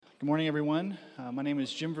Good morning, everyone. My name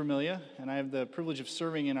is Jim Vermilia, and I have the privilege of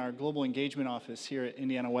serving in our Global Engagement Office here at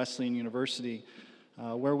Indiana Wesleyan University,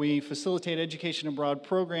 where we facilitate education abroad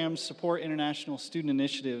programs, support international student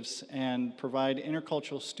initiatives, and provide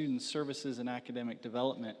intercultural student services and academic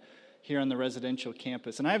development here on the residential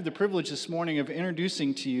campus. And I have the privilege this morning of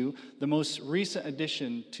introducing to you the most recent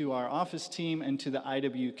addition to our office team and to the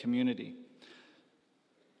IW community.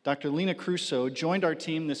 Dr. Lena Crusoe joined our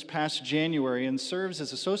team this past January and serves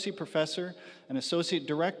as Associate Professor and Associate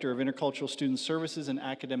Director of Intercultural Student Services and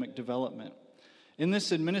Academic Development. In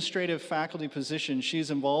this administrative faculty position, she is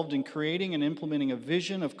involved in creating and implementing a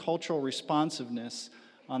vision of cultural responsiveness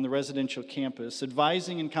on the residential campus,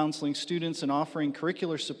 advising and counseling students and offering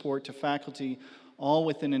curricular support to faculty, all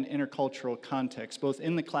within an intercultural context, both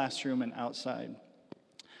in the classroom and outside.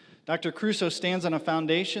 Dr. Crusoe stands on a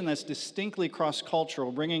foundation that's distinctly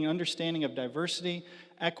cross-cultural, bringing understanding of diversity,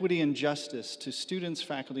 equity, and justice to students,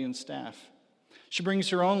 faculty, and staff. She brings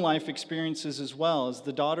her own life experiences as well. As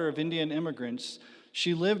the daughter of Indian immigrants,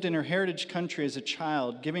 she lived in her heritage country as a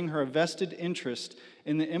child, giving her a vested interest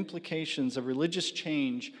in the implications of religious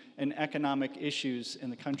change and economic issues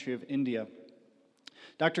in the country of India.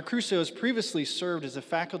 Dr. Crusoe has previously served as a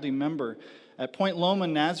faculty member at Point Loma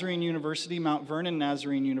Nazarene University, Mount Vernon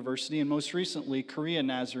Nazarene University, and most recently, Korea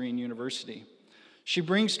Nazarene University. She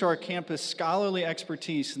brings to our campus scholarly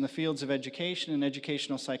expertise in the fields of education and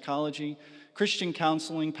educational psychology, Christian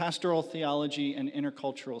counseling, pastoral theology, and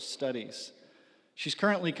intercultural studies. She's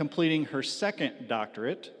currently completing her second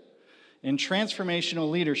doctorate in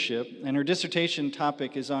transformational leadership, and her dissertation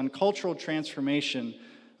topic is on cultural transformation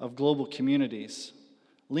of global communities.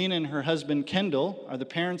 Lena and her husband, Kendall, are the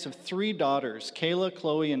parents of 3 daughters, Kayla,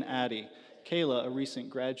 Chloe, and Addie. Kayla, a recent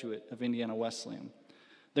graduate of Indiana Wesleyan.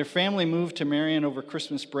 Their family moved to Marion over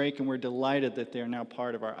Christmas break, and we're delighted that they are now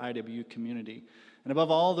part of our IW community. And above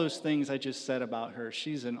all those things I just said about her,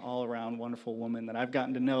 she's an all-around wonderful woman that I've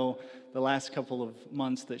gotten to know the last couple of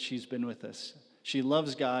months that she's been with us. She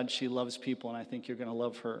loves God, she loves people, and I think you're going to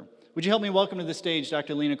love her. Would you help me welcome to the stage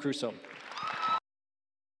Dr. Lena Crusoe?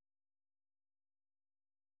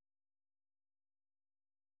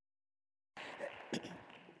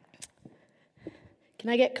 Can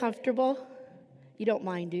I get comfortable? You don't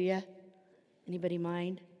mind, do you? Anybody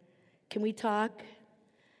mind? Can we talk?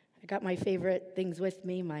 I got my favorite things with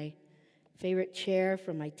me, my favorite chair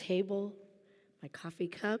from my table, my coffee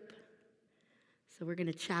cup. So we're going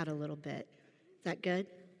to chat a little bit. Is that good?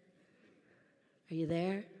 Are you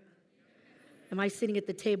there? Am I sitting at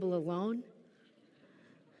the table alone?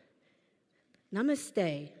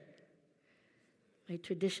 Namaste. My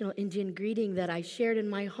traditional Indian greeting that I shared in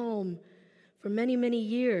my home for many, many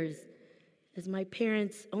years, as my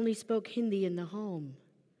parents only spoke Hindi in the home.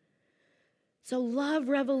 So love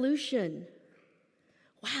revolution.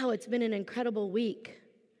 Wow, it's been an incredible week.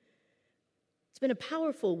 It's been a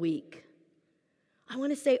powerful week. I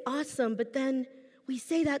want to say awesome, but then we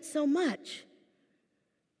say that so much.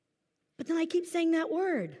 But then I keep saying that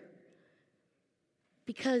word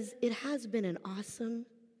because it has been an awesome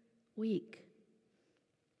week.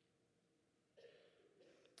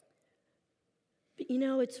 But you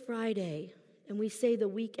know, it's Friday, and we say the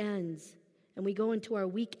week ends, and we go into our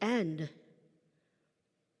weekend.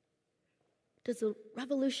 Does the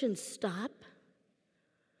revolution stop?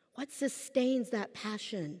 What sustains that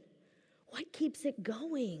passion? What keeps it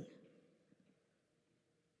going?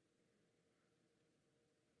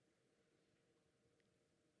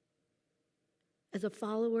 As a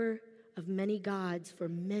follower of many gods for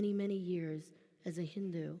many, many years as a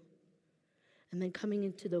Hindu, and then coming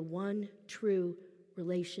into the one true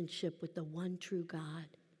relationship with the one true God.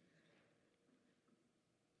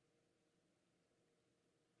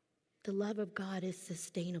 The love of God is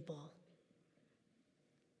sustainable.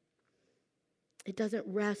 It doesn't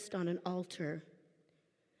rest on an altar.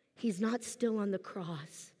 He's not still on the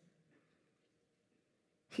cross.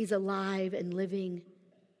 He's alive and living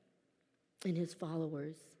in his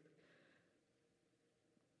followers.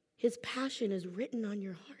 His passion is written on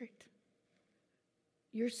your heart.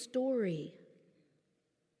 Your story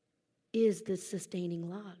is the sustaining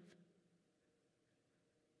love.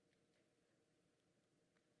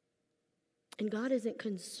 And God isn't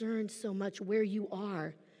concerned so much where you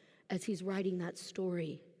are as he's writing that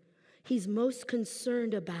story. He's most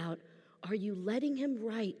concerned about, are you letting him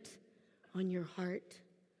write on your heart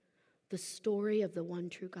the story of the one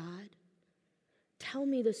true God? Tell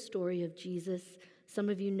me the story of Jesus. Some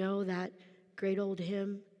of you know that great old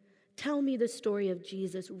hymn. Tell me the story of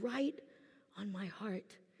Jesus. Write on my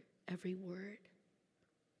heart every word.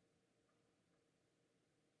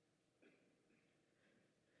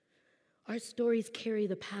 Our stories carry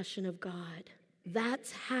the passion of God.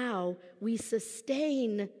 That's how we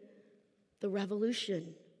sustain the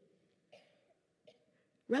revolution.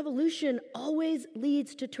 Revolution always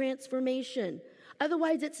leads to transformation.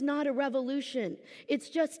 Otherwise, it's not a revolution. It's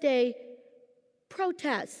just a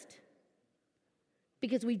protest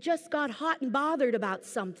because we just got hot and bothered about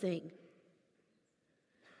something.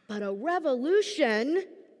 But a revolution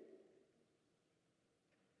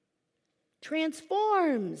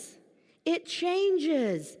transforms. It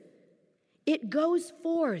changes. It goes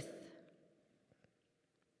forth.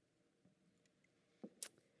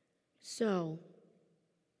 So,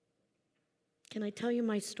 can I tell you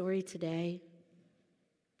my story today?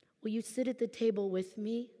 Will you sit at the table with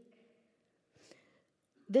me?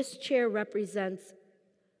 This chair represents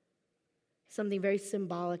something very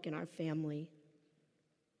symbolic in our family.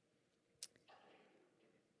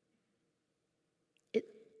 It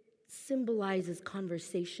symbolizes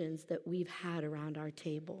conversations that we've had around our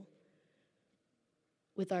table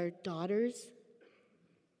with our daughters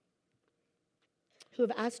who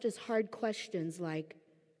have asked us hard questions like,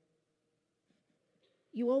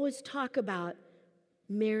 you always talk about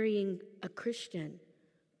marrying a Christian,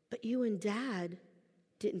 but you and Dad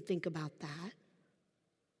didn't think about that.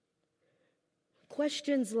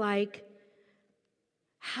 Questions like,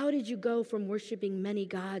 how did you go from worshiping many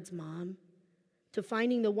gods, Mom, to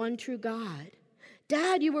finding the one true God?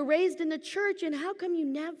 Dad, you were raised in the church, and how come you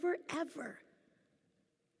never, ever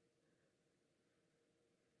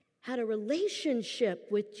had a relationship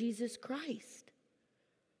with Jesus Christ?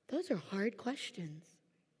 Those are hard questions.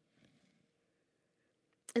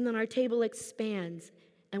 And then our table expands,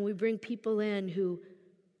 and we bring people in who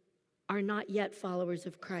are not yet followers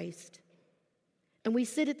of Christ. And we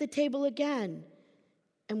sit at the table again,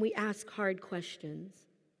 and we ask hard questions.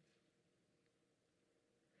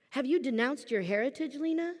 Have you denounced your heritage,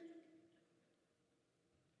 Lena?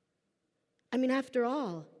 I mean, after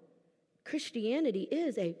all, Christianity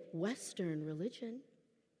is a Western religion.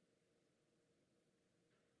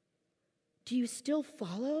 Do you still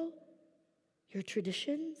follow your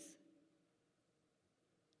traditions?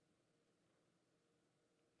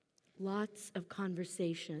 Lots of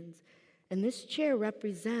conversations. And this chair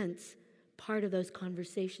represents part of those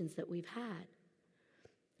conversations that we've had.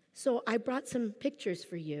 So I brought some pictures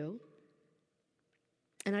for you,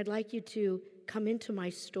 and I'd like you to come into my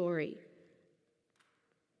story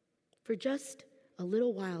for just a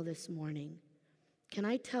little while this morning. Can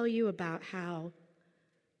I tell you about how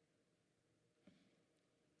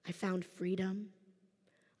I found freedom?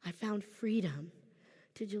 I found freedom.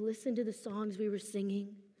 Did you listen to the songs we were singing?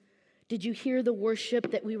 Did you hear the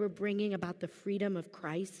worship that we were bringing about the freedom of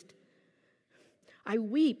Christ? I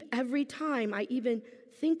weep every time I even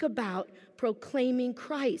think about proclaiming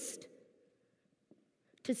Christ.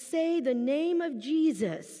 To say the name of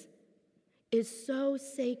Jesus is so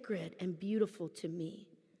sacred and beautiful to me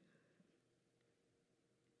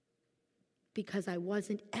because I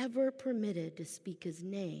wasn't ever permitted to speak his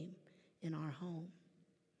name in our home.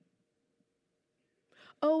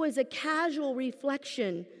 Oh, as a casual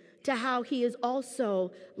reflection to how he is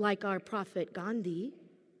also like our prophet Gandhi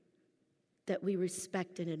that we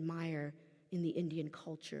respect and admire in the Indian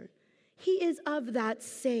culture. He is of that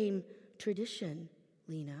same tradition,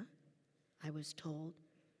 Lena, I was told.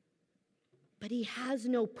 But he has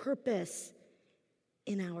no purpose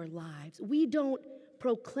in our lives. We don't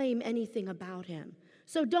proclaim anything about him.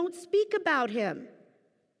 So don't speak about him.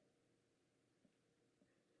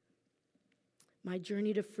 My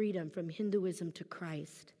journey to freedom from Hinduism to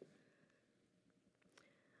Christ.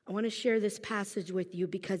 I want to share this passage with you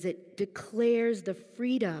because it declares the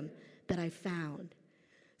freedom that I found.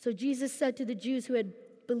 So Jesus said to the Jews who had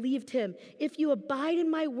believed him, if you abide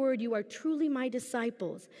in my word, you are truly my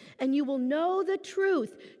disciples, and you will know the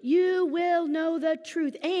truth. You will know the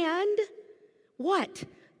truth. And what?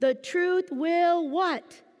 The truth will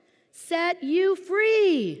what? Set you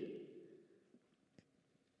free.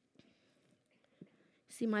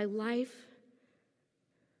 See, my life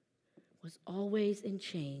was always in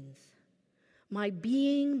chains. My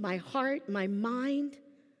being, my heart, my mind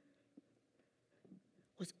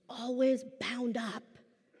was always bound up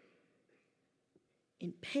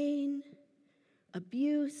in pain,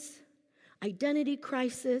 abuse, identity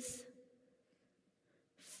crisis,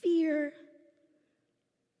 fear,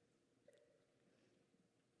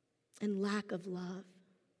 and lack of love.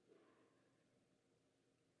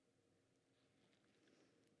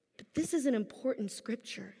 But this is an important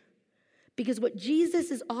scripture. Because what Jesus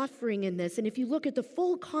is offering in this, and if you look at the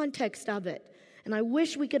full context of it, and I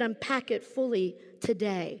wish we could unpack it fully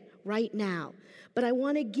today, right now. But I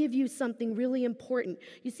want to give you something really important.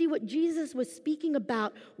 You see, what Jesus was speaking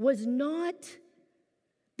about was not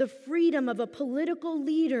the freedom of a political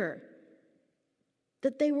leader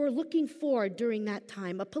that they were looking for during that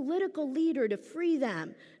time, a political leader to free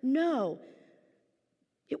them. No,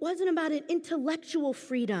 it wasn't about an intellectual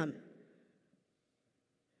freedom.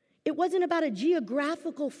 It wasn't about a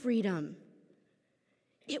geographical freedom.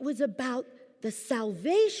 It was about the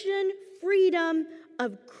salvation freedom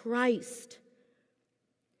of Christ.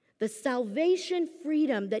 The salvation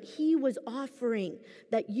freedom that he was offering,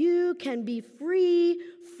 that you can be free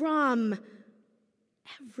from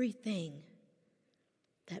everything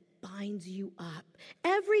that binds you up.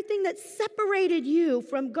 Everything that separated you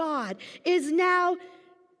from God is now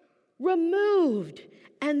removed,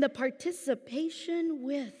 and the participation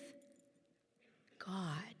with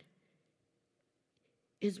God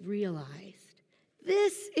is realized.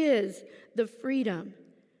 This is the freedom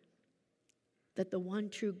that the one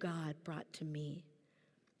true God brought to me.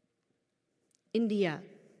 India,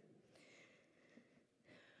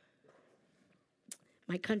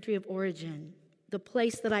 my country of origin, the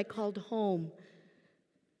place that I called home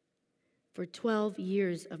for 12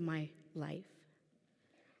 years of my life.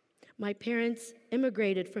 My parents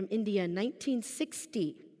immigrated from India in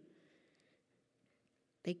 1960.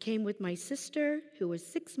 They came with my sister, who was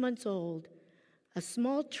 6 months old, a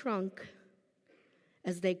small trunk,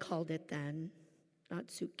 as they called it then,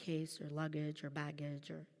 not suitcase or luggage or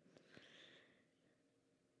baggage.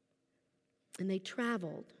 And they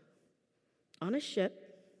traveled on a ship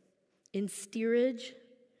in steerage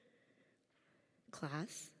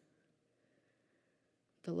class,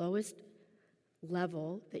 the lowest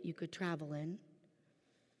level that you could travel in.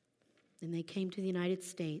 And they came to the United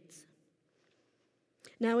States.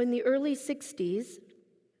 Now, in the early 60s,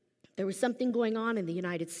 there was something going on in the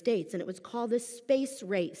United States, and it was called the space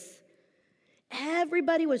race.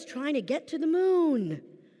 Everybody was trying to get to the moon.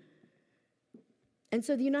 And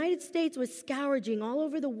so the United States was scourging all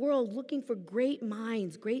over the world looking for great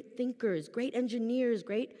minds, great thinkers, great engineers,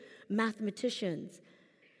 great mathematicians.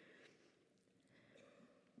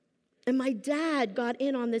 And my dad got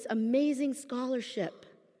in on this amazing scholarship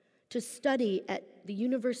to study at the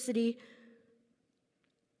university,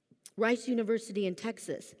 Rice University in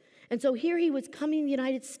Texas. And so here he was coming to the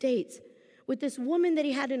United States with this woman that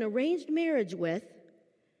he had an arranged marriage with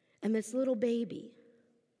and this little baby.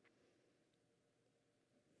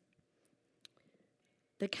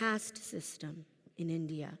 The caste system in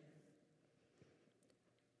India.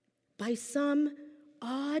 By some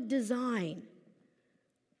odd design,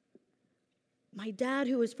 my dad,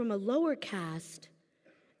 who was from a lower caste,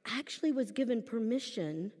 actually was given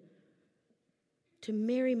permission to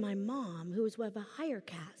marry my mom, who was of a higher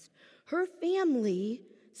caste. Her family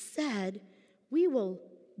said, "We will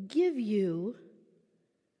give you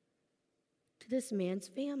to this man's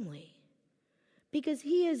family because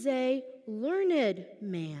he is a learned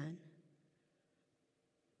man."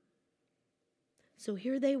 So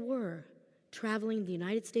here they were, traveling the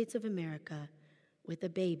United States of America with a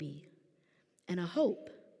baby and a hope.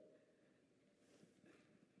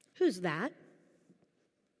 Who's that?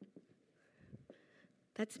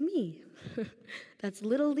 That's me. That's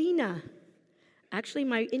little Lena. Actually,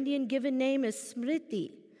 my Indian given name is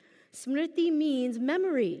Smriti. Smriti means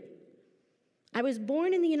memory. I was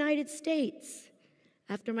born in the United States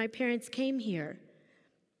after my parents came here.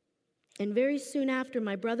 And very soon after,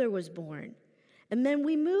 my brother was born. And then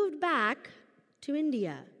we moved back to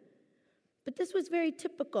India. But this was very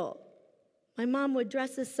typical. My mom would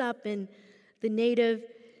dress us up in the native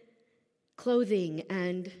clothing,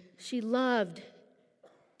 and she loved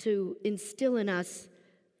to instill in us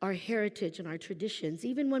our heritage and our traditions,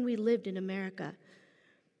 even when we lived in America.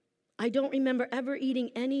 I don't remember ever eating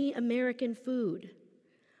any American food.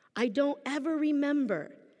 I don't ever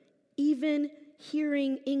remember even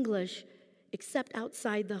hearing English except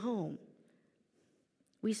outside the home.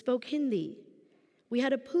 We spoke Hindi. We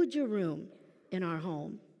had a puja room in our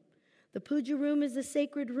home. The puja room is the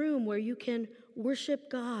sacred room where you can worship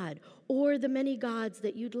God or the many gods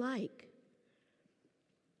that you'd like.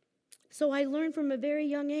 So I learned from a very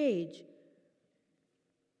young age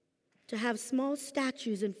to have small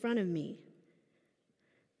statues in front of me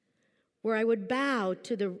where I would bow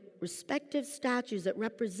to the respective statues that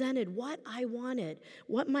represented what I wanted,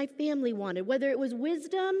 what my family wanted, whether it was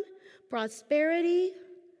wisdom, prosperity,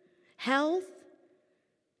 health,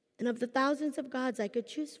 and of the thousands of gods I could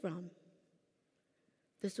choose from.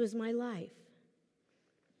 This was my life.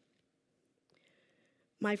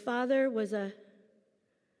 My father was a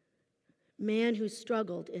man who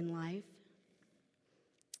struggled in life.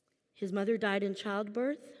 His mother died in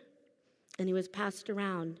childbirth. and he was passed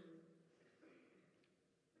around.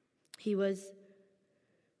 He was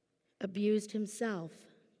abused himself.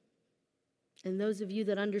 And those of you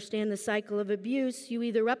that understand the cycle of abuse, you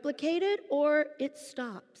either replicate it or it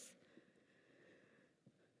stops.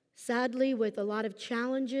 Sadly, with a lot of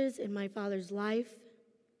challenges in my father's life,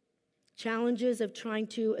 challenges of trying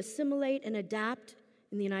to assimilate and adapt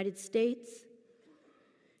in the United States,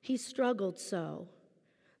 he struggled so.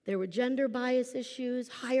 There were gender bias issues,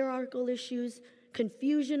 hierarchical issues,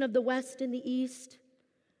 confusion of the West and the East.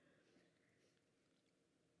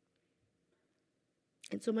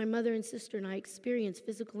 And so my mother and sister and I experienced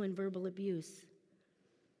physical and verbal abuse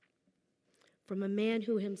from a man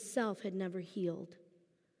who himself had never healed.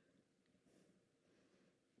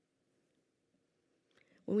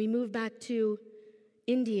 When we moved back to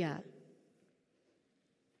India,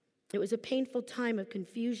 it was a painful time of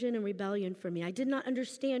confusion and rebellion for me. I did not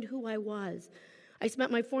understand who I was. I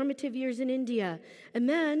spent my formative years in India, and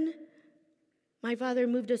then my father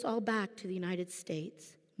moved us all back to the United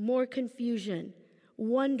States. More confusion,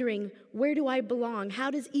 wondering, where do I belong? How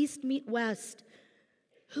does East meet West?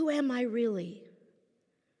 Who am I really?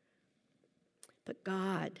 But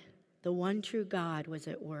God, the one true God, was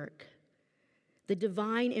at work. The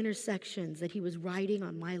divine intersections that he was writing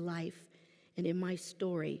on my life and in my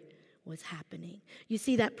story was happening. You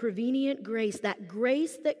see, that prevenient grace, that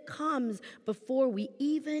grace that comes before we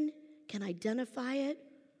even can identify it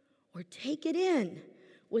or take it in,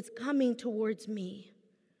 was coming towards me.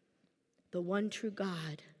 The one true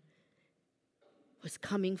God was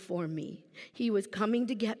coming for me. He was coming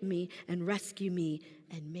to get me and rescue me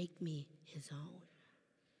and make me his own.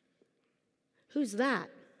 Who's that?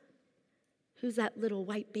 Who's that little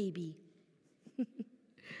white baby?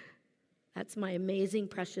 That's my amazing,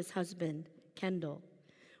 precious husband, Kendall.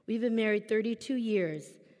 We've been married 32 years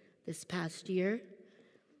this past year.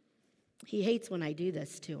 He hates when I do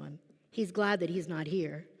this to him. He's glad that he's not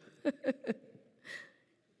here.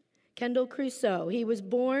 Kendall Crusoe, he was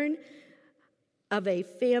born of a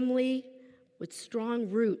family with strong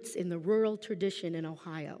roots in the rural tradition in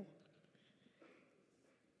Ohio.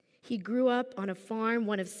 He grew up on a farm,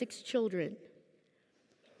 one of 6 children.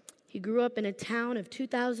 He grew up in a town of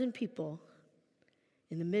 2,000 people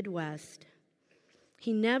in the Midwest.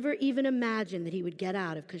 He never even imagined that he would get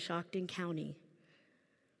out of Coshocton County.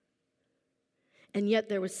 And yet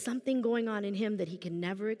there was something going on in him that he could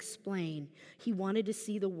never explain. He wanted to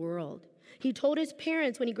see the world. He told his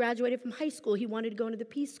parents when he graduated from high school he wanted to go into the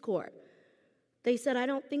Peace Corps. They said, I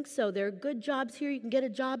don't think so. There are good jobs here. You can get a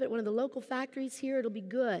job at one of the local factories here. It'll be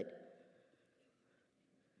good.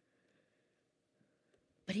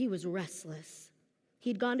 But he was restless.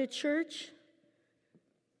 He'd gone to church.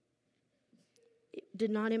 It did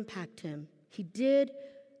not impact him. He did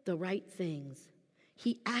the right things.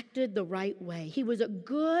 He acted the right way. He was a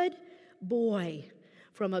good boy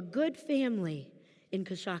from a good family in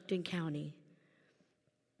Coshocton County.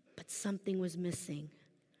 But something was missing.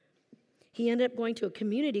 He ended up going to a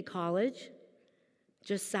community college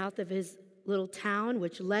just south of his little town,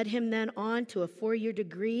 which led him then on to a 4-year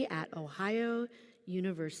degree at Ohio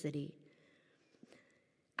University.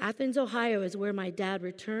 Athens, Ohio is where my dad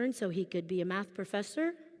returned so he could be a math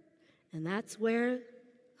professor, and that's where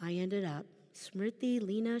I ended up. Smriti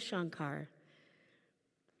Lina Shankar.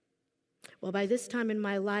 Well, by this time in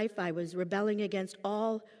my life, I was rebelling against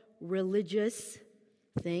all religious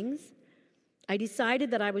things. I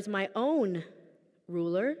decided that I was my own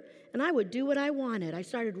ruler, and I would do what I wanted. I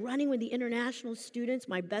started running with the international students,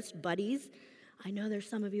 my best buddies. I know there's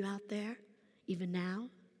some of you out there, even now.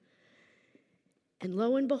 And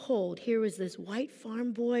lo and behold, here was this white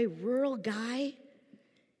farm boy, rural guy.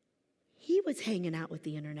 He was hanging out with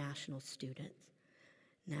the international students.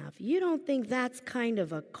 Now, if you don't think that's kind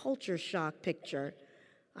of a culture shock picture,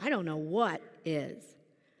 I don't know what is.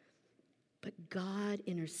 But God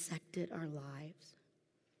intersected our lives.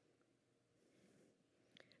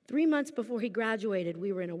 3 months before he graduated,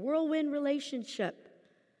 we were in a whirlwind relationship.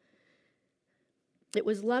 It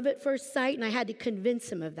was love at first sight, and I had to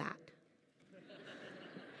convince him of that.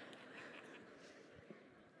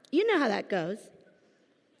 You know how that goes.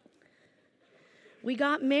 We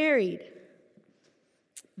got married.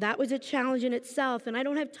 That was a challenge in itself, and I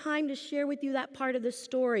don't have time to share with you that part of the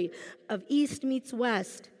story of East meets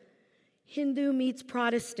West, Hindu meets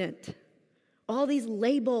Protestant, all these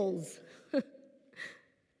labels.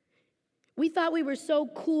 We thought we were so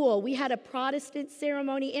cool. We had a Protestant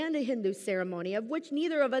ceremony and a Hindu ceremony, of which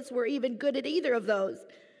neither of us were even good at either of those.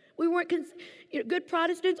 We weren't good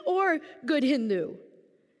Protestants or good Hindu.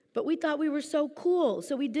 But we thought we were so cool.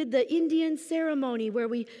 So we did the Indian ceremony where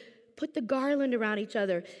we put the garland around each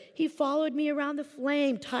other. He followed me around the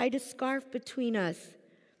flame, tied a scarf between us.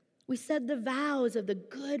 We said the vows of the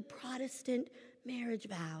good Protestant marriage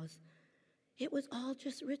vows. It was all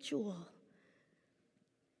just ritual.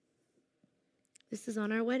 This is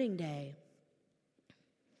on our wedding day.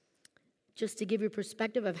 Just to give you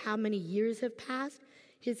perspective of how many years have passed,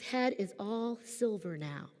 his head is all silver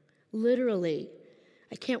now, literally.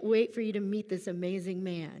 I can't wait for you to meet this amazing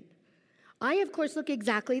man. I, of course, look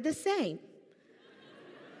exactly the same.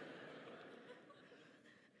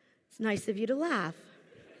 It's nice of you to laugh.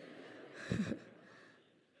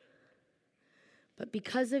 But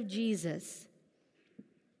because of Jesus,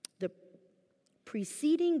 the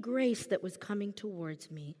preceding grace that was coming towards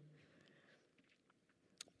me,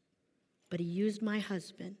 but he used my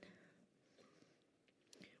husband.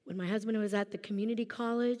 When my husband was at the community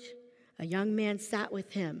college, a young man sat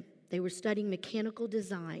with him. They were studying mechanical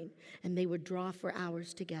design, and they would draw for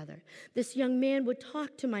hours together. This young man would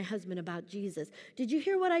talk to my husband about Jesus. Did you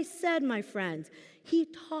hear what I said, my friends? He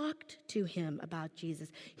talked to him about Jesus.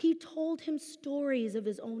 He told him stories of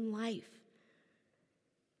his own life.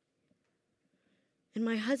 And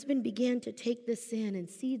my husband began to take this in, and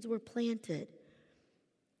seeds were planted.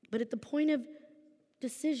 But at the point of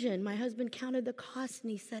decision, my husband counted the cost,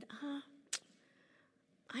 and he said,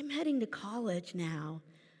 I'm heading to college now.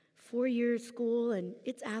 4-year school, and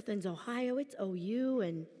it's Athens, Ohio, it's OU,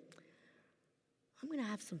 and I'm going to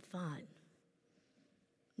have some fun.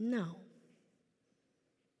 No.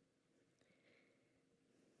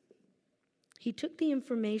 He took the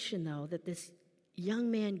information, though, that this young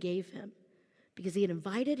man gave him, because he had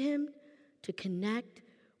invited him to connect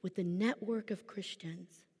with the network of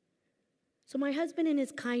Christians. So my husband, in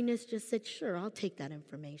his kindness, just said, sure, I'll take that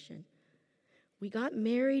information. We got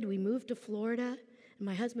married, we moved to Florida, and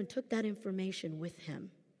my husband took that information with him.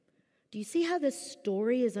 Do you see how this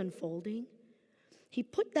story is unfolding? He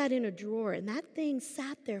put that in a drawer, and that thing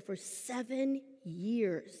sat there for 7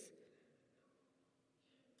 years.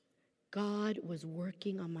 God was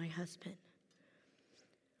working on my husband.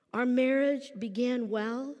 Our marriage began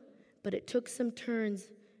well, but it took some turns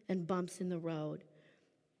and bumps in the road.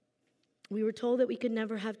 We were told that we could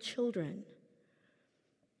never have children.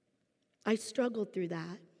 I struggled through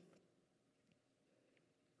that.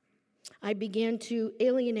 I began to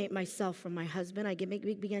alienate myself from my husband. I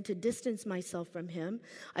began to distance myself from him.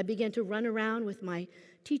 I began to run around with my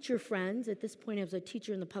teacher friends. At this point, I was a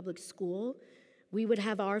teacher in the public school. We would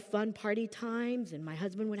have our fun party times, and my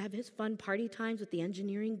husband would have his fun party times with the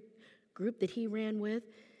engineering group that he ran with.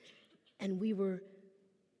 And we were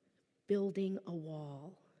building a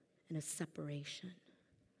wall and a separation.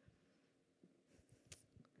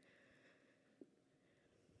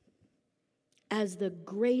 As the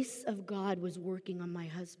grace of God was working on my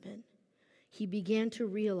husband, he began to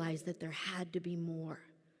realize that there had to be more.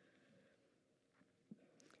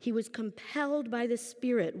 He was compelled by the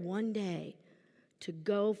Spirit one day to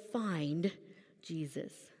go find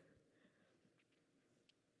Jesus.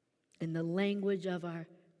 In the language of our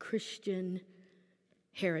Christian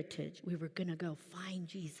heritage, we were going to go find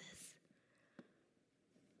Jesus.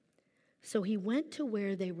 So he went to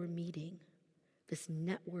where they were meeting, this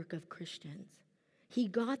network of Christians. He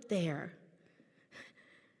got there,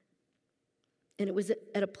 and it was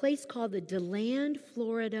at a place called the DeLand,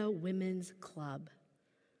 Florida Women's Club.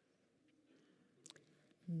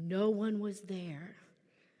 No one was there.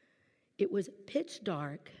 It was pitch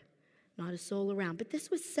dark, not a soul around. But this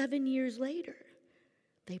was 7 years later.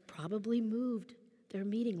 They probably moved their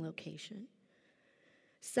meeting location.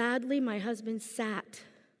 Sadly, my husband sat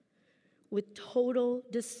with total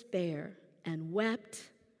despair and wept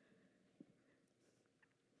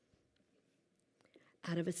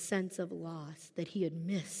out of a sense of loss that he had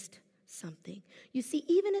missed something. You see,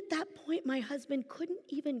 even at that point, my husband couldn't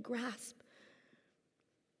even grasp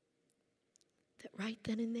that right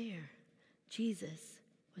then and there, Jesus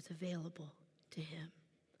was available to him.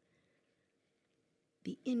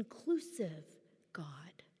 The inclusive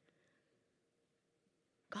God.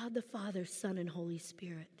 God the Father, Son, and Holy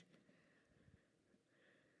Spirit.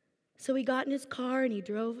 So he got in his car and he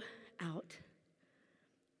drove out.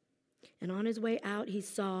 And on his way out, he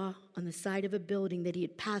saw on the side of a building that he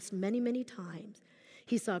had passed many, many times,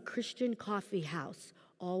 he saw a Christian coffee house,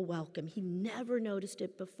 all welcome. He never noticed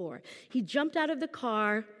it before. He jumped out of the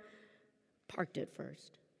car, parked it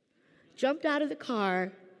first, jumped out of the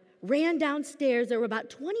car, ran downstairs. There were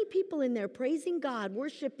about 20 people in there praising God,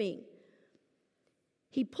 worshiping.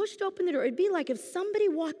 He pushed open the door. It'd be like if somebody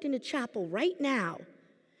walked into chapel right now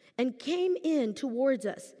and came in towards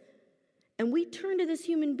us. And we turned to this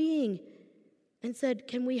human being and said,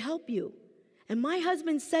 "Can we help you?" And my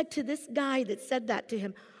husband said to this guy that said that to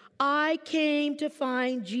him, I came to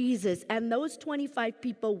find Jesus. And those 25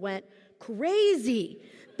 people went crazy.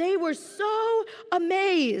 They were so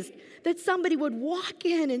amazed that somebody would walk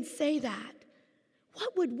in and say that.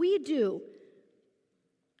 What would we do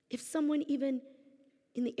if someone even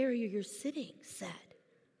in the area you're sitting said,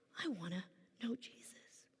 I want to know Jesus?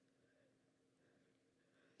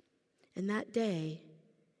 And that day,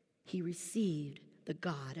 he received the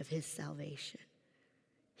God of his salvation.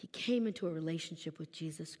 He came into a relationship with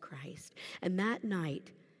Jesus Christ. And that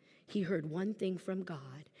night, he heard one thing from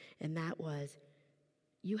God, and that was,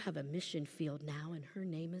 you have a mission field now, and her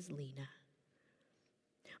name is Lena.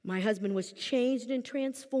 My husband was changed and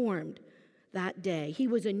transformed that day. He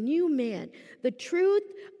was a new man. The truth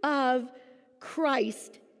of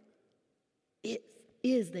Christ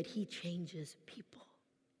is that he changes people.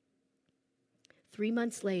 3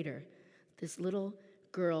 months later, this little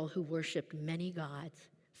girl who worshiped many gods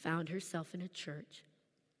found herself in a church.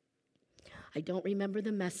 I don't remember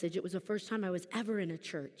the message. It was the first time I was ever in a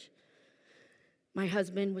church. My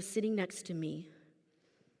husband was sitting next to me.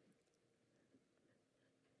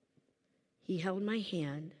 He held my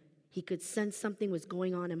hand. He could sense something was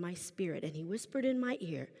going on in my spirit, and he whispered in my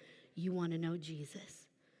ear, you want to know Jesus,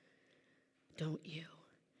 don't you?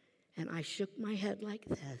 And I shook my head like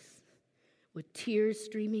this, with tears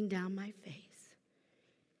streaming down my face.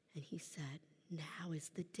 And he said, now is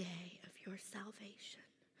the day of your salvation.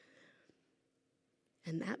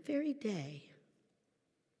 And that very day,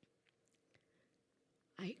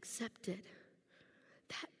 I accepted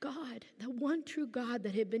that God, the one true God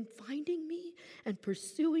that had been finding me and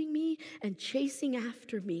pursuing me and chasing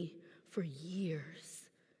after me for years.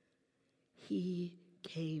 He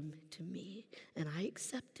came to me, and I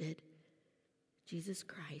accepted Jesus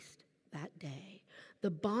Christ that day.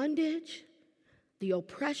 The bondage, the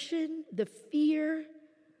oppression, the fear,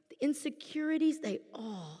 the insecurities, they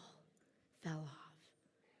all fell off.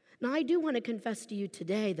 Now, I do want to confess to you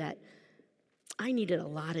today that I needed a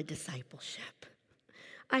lot of discipleship.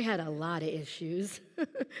 I had a lot of issues,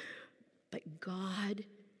 but God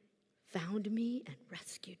found me and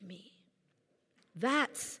rescued me.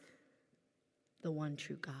 That's the one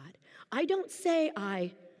true God. I don't say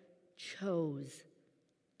I chose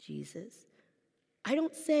Jesus. I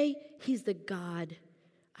don't say he's the God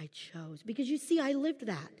I chose, because you see, I lived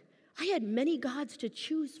that. I had many gods to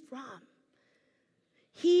choose from.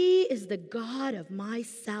 He is the God of my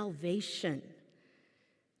salvation.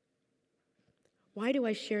 Why do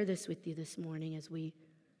I share this with you this morning as we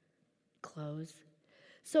close?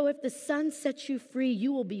 So if the Son sets you free,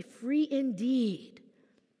 you will be free indeed.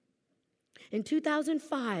 In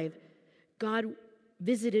 2005, God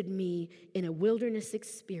visited me in a wilderness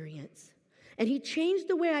experience. And he changed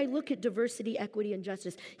the way I look at diversity, equity, and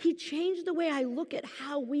justice. He changed the way I look at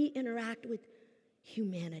how we interact with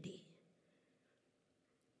humanity.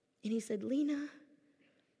 And he said, Lena,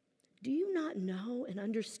 do you not know and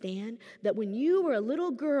understand that when you were a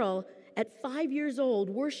little girl at 5 years old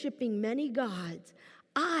worshiping many gods,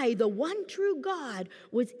 I, the one true God,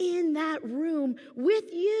 was in that room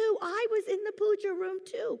with you. I was in the puja room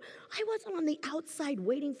too. I wasn't on the outside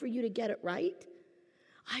waiting for you to get it right.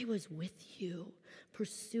 I was with you,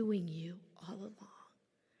 pursuing you all along.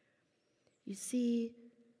 You see,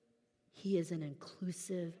 he is an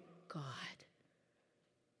inclusive God.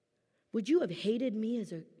 Would you have hated me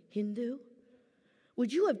as a Hindu?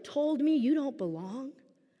 Would you have told me you don't belong?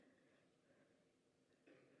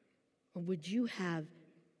 Or would you have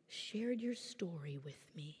shared your story with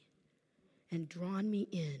me and drawn me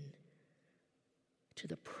in to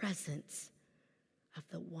the presence of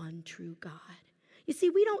the one true God? You see,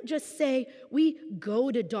 we don't just say we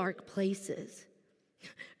go to dark places.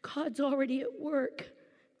 God's already at work.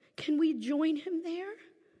 Can we join him there?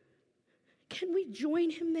 Can we join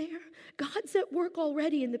him there? God's at work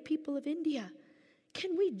already in the people of India.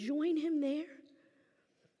 Can we join him there?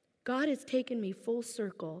 God has taken me full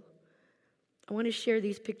circle. I want to share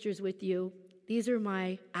these pictures with you. These are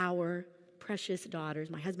our precious daughters.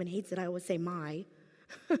 My husband hates it. I always say my.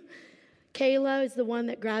 Kayla is the one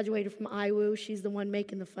that graduated from IWU. She's the one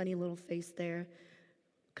making the funny little face there,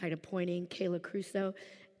 kind of pointing, Kayla Crusoe.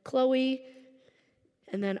 Chloe,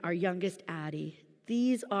 and then our youngest, Addie.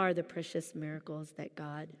 These are the precious miracles that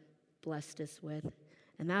God blessed us with.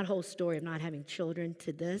 And that whole story of not having children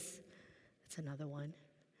to this, that's another one.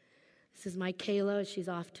 This is my Kayla. She's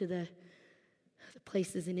off to the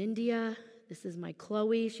places in India. This is my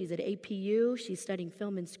Chloe. She's at APU. She's studying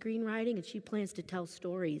film and screenwriting, and she plans to tell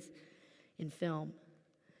stories in film.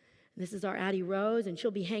 And This is our Addie Rose, and she'll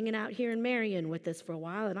be hanging out here in Marion with us for a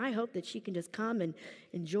while, and I hope that she can just come and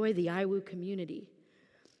enjoy the IWU community.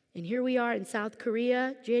 And here we are in South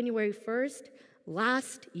Korea, January 1st,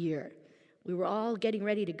 last year. We were all getting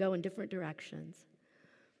ready to go in different directions.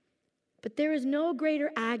 But there is no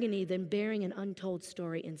greater agony than bearing an untold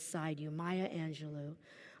story inside you. Maya Angelou.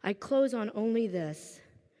 I close on only this.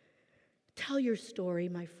 Tell your story,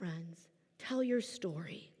 my friends. Tell your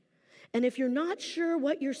story. And if you're not sure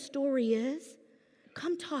what your story is,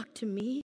 come talk to me.